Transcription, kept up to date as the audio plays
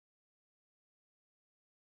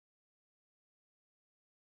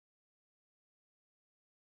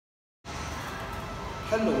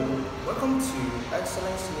Hello, welcome to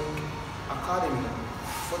Excellence Link Academy.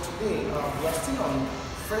 For today, we are still on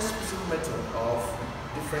first principle method of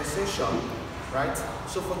differentiation, right?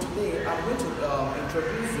 So for today, I'm going to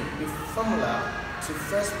introduce the formula to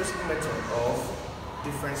first principle method of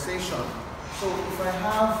differentiation. So if I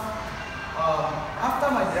have,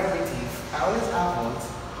 after my derivative, I always have what?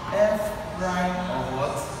 F prime of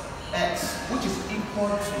what? X, which is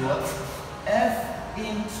equal to what? F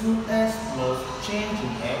into s plus change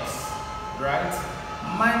in x, right,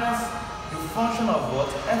 minus the function of what?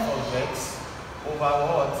 F of x over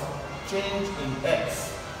what? Change in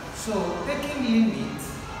x. So taking limit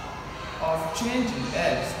of change in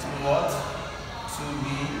x to what? To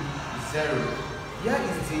be 0. Here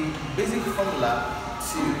is the basic formula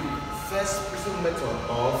to first principle method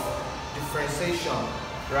of differentiation,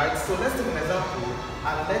 right? So let's take an example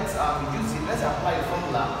and let's use it. Let's apply the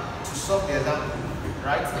formula to solve the example.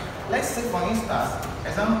 Right? Let's say for instance,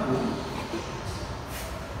 example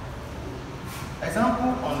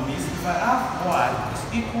on this, if I have y is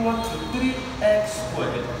equal to 3x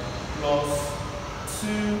squared plus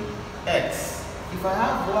 2x. If I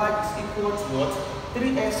have y is equal to what?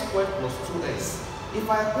 3x squared plus 2x. If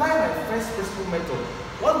I apply my first principle method,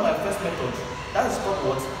 what's my first method? That is called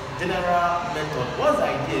what? General method. What's the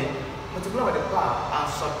idea? Multiply by the power and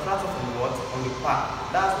subtract from the what? On the power.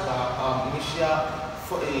 That's the initial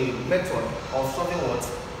for a method of solving what?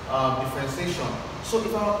 Differentiation. So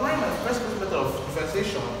if I'm applying my first principle method of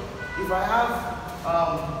differentiation, if I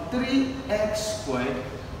have 3x squared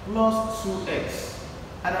plus 2x,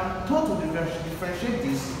 and I'm told to differentiate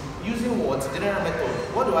this using what? General method.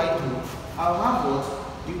 What do? I'll have what?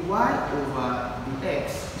 The y over the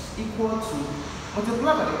x is equal to,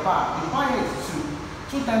 multiply by the power. The power here is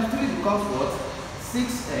 2. 2 times 3 becomes what?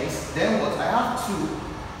 6x. Then what? I have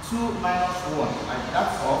 2 minus 1, and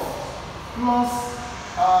that's off, plus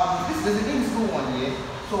this is an invisible one here,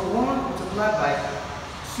 so 1 multiplied by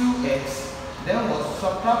 2x, then what?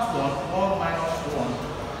 Subtract 1 minus 1,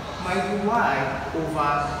 my dy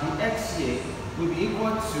over the x here will be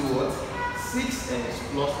equal to what?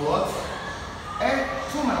 6x plus what?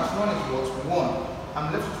 2 minus 1 is what? 1.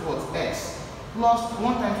 I'm left with what? X, plus 1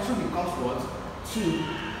 times 2 becomes what? 2.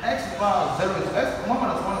 X power 0 is x, 1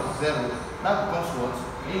 minus 1 is 0, that becomes what?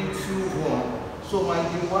 Into 1. So my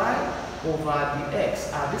dy over the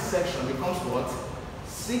x at this section becomes what?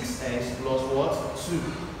 6x plus what? 2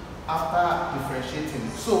 after differentiating.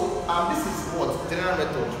 So this is what? General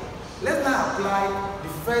method. Let's now apply the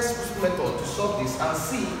first principle method to solve this and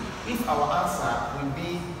see if our answer will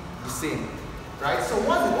be the same. Right? So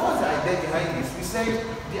what was the idea behind this? We said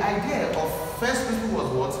the idea of first principle was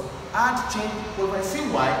what? Add change. Well, if I see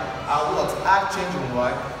y, I will what? Add change in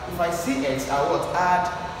y. If I see x, I will what? Add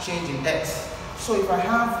change in x. So if I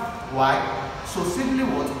have y, so simply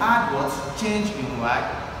what? Add what? Change in y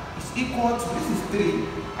is equal to, this is 3,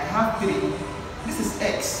 I have 3. This is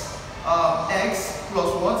x. X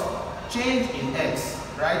plus what? Change in x,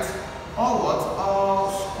 right? All what?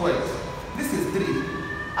 All squared. This is 3.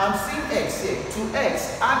 I'm seeing x here. To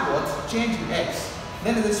x, add what? Change in x.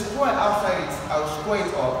 Then there's a square outside it. I'll square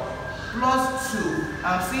it up. Plus 2.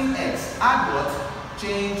 I'm seeing x. Add what?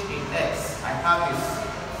 Change in x. I have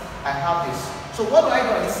this. So what do I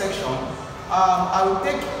do in this section? I'll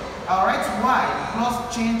write y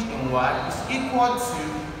plus change in y is equal to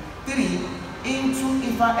 3 into,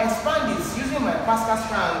 if I expand this using my Pascal's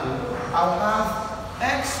triangle, I'll have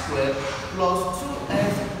x squared plus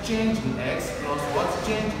 2x change in x plus what?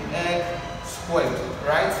 Change in x squared,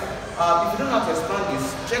 right? If you don't know how to expand this,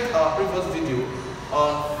 check our previous video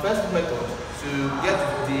on first method to get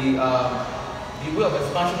the way of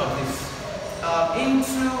expansion of this.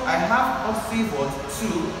 I have opposite what?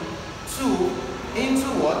 2 into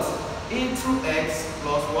what? Into x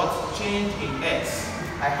plus what? Change in x.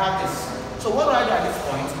 I have this. So what do I do at this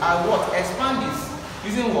point? I what? Expand this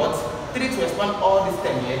using what? 3 to expand all this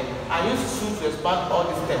term here. I use 2 to expand all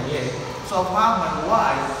this term here. So I have my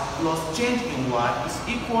y plus change in y is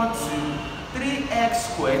equal to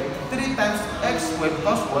 3x squared. 3 times x squared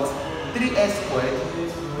becomes what? 3x squared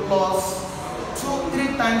plus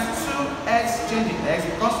 3 times 2x change in x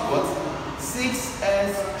becomes what?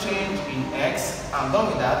 6x change in x. I'm done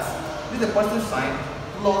with that. This is a positive sign.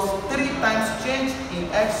 Plus 3 times change in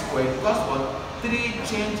x squared becomes what? 3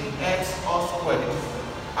 change in x all squared.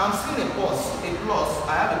 I'm seeing a plus.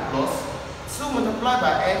 I have a plus. 2 multiplied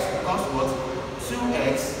by x becomes what?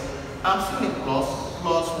 2x. I'm seeing a plus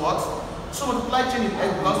what? 2 multiplied change in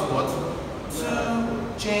x becomes what?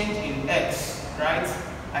 2 change in x, right?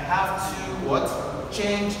 I have 2 what?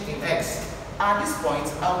 Change in x. At this point,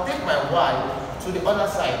 I'll take my y to the other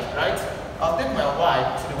side, right? I'll take my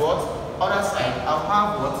y to the what? Other side. I'll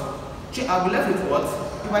have what? I'll be left with what?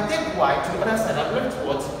 If I take y to the other side, I'll be left with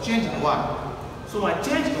what? Change in y. So my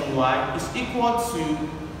change in y is equal to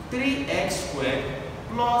 3x squared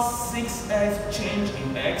plus 6x change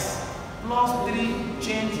in x plus 3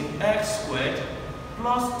 change in x squared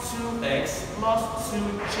plus 2x plus 2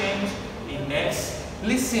 change in x.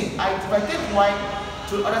 Listen, if I take y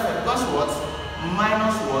to the other side, because what?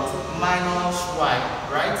 Minus what? Minus y,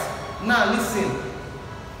 right? Now listen,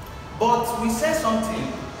 but we said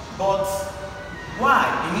something, but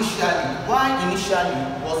y initially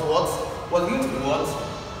was what? Was going to be what?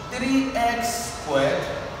 3x squared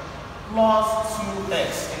plus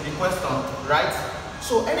 2x in the question, right?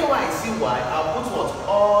 So anywhere I see y, I'll put what?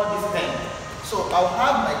 All these things. So I'll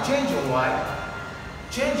have my change in y.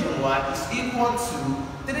 Change in y is equal to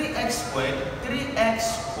 3x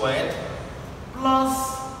squared plus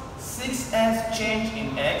 6x change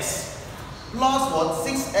in x plus what?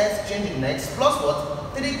 6x change in x plus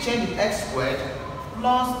what? 3 change in x squared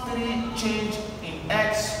plus 3 change in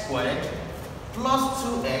x squared plus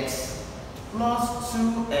 2x plus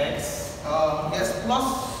 2x plus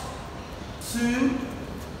 2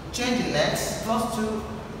 change in x plus 2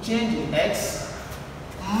 change in x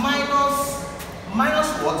minus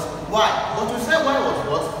what? Y. But we said y was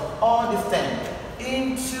what? All this time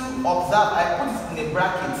into, observe, I put it in a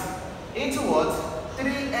bracket, into what?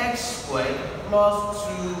 3x squared plus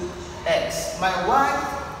 2x. My y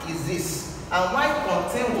is this, and y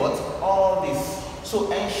contain what? All this.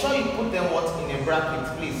 So ensure you put them what? In a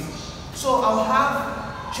bracket, please. So I'll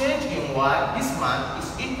have change in y, this man is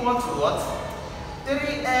equal to what?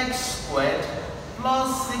 3x squared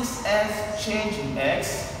plus 6x change in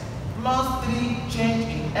x plus 3 change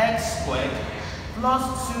in x squared plus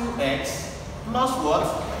 2x plus what?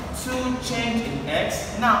 2 change in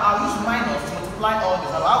x. Now I'll use minus to multiply all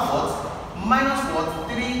this. I'll have what? Minus what?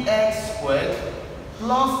 3x squared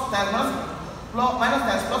plus times minus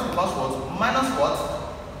times plus becomes what? Minus what?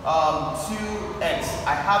 2x.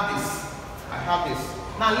 I have this.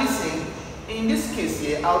 Now listen, in this case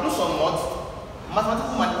here, I'll do some what?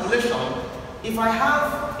 Mathematical manipulation. If I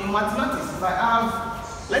have, in mathematics, if I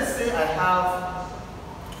have, let's say I have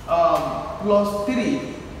plus 3,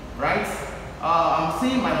 right? I'm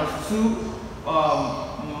saying minus 2,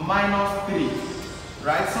 minus 3,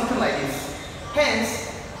 right? Something like this. Hence,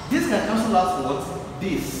 this can cancel out what?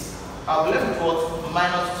 This. I'll be left with what?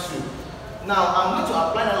 Minus 2. Now, I'm going to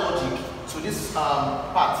apply that logic to this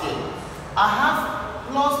part here. I have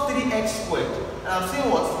plus 3x squared, and I'm saying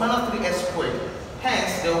what? Minus 3x squared.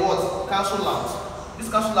 Hence, the words cancel out. This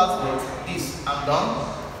cancel out what? This. I'm done.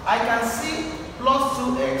 I can see plus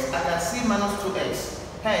 2x, I can see minus 2x.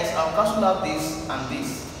 Hence, I'll cancel out this and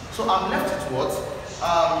this. So I'm left with what?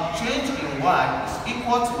 Change in y is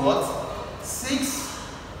equal to what?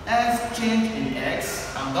 6x change in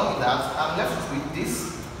x. I'm done with that. I'm left with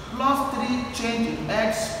this. Plus 3 change in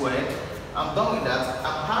x squared. I'm done with that.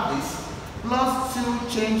 I have this. Plus 2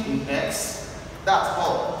 change in x. That's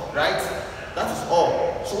all, right? That is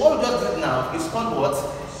all. So what we just did now is called what?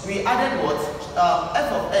 We added what?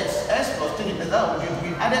 F of x plus change in x. That we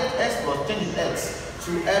added x plus change in x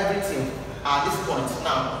to everything at this point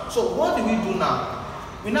now. So what do we do now?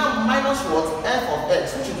 We now minus what? F of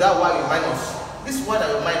x, which is that y we minus. This y that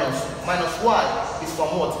we minus y is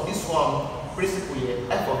from what? This one principle here,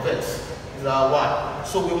 f of x is our y.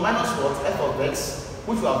 So we minus what? F of x,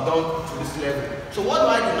 which we have done to this level. So what do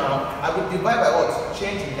I do now? I will divide by what?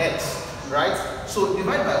 Change in x, right? So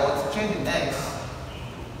divide by what? Change in x.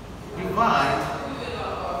 Divide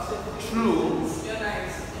through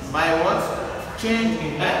by what? Change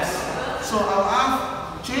in x. So I'll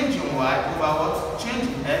have change in y over what? Change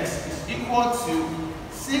in x is equal to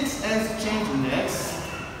 6x change in x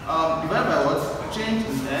divided by what? Change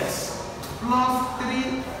in x plus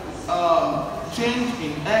 3 change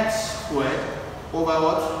in x squared over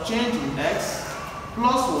what? Change in x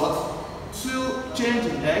plus what? 2 change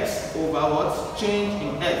in x over what? Change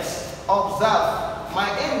in x. Observe. My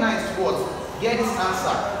aim now is what? Get this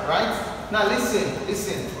answer, right? Now listen.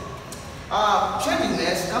 Change in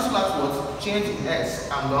x, cancel out what? Change in x.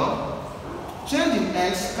 I'm done. Change in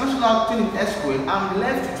x, cancel out change in x squared. I'm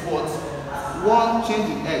left with what? 1 change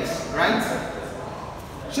in x, right?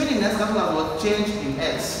 Change in x, cancel out what? Change in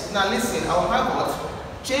x. Now listen, I will have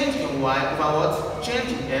what? Change in y over what? Change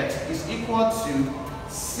in x is equal to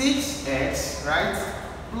 6x, right?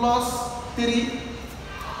 Plus 3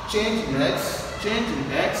 change in x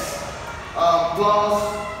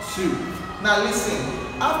plus 2. Now listen.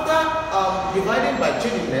 After dividing by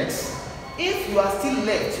change in x, if you are still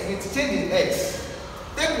left with change in x,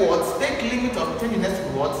 Take what? Take limit of change in x to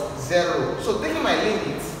what? 0. So taking my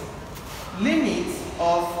limit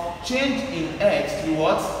of change in x to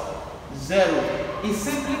what? 0. It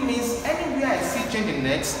simply means anywhere I see change in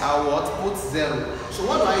x, I will put 0. So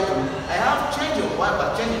what do? I have change in y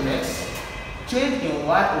by change in x. Change in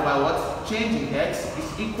y over what? Change in x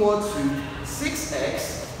is equal to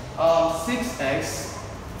 6x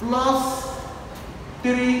plus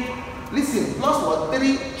 3. Listen, plus what?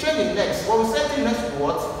 3 change in x. What we said change in x to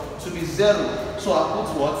what? To be 0. So I put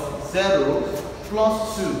what? 0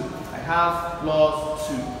 plus 2. I have plus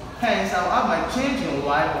 2. Hence, I'll have my change in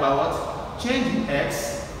y over what? Change in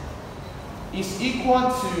x is equal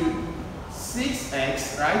to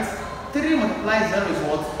 6x, right? 3 multiplied 0 is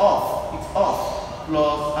what? Off. It's off.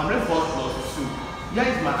 Plus, I'm ready for plus 2. Here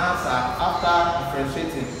is my answer after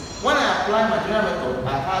differentiating. When I apply my general method,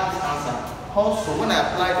 I have this answer. Also, when I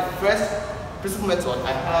apply the first principal method,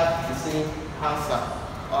 I have the same answer.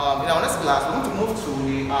 In our next class, we're going to move to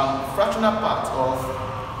the fractional part of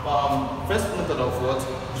first method of what?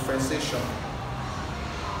 Differentiation.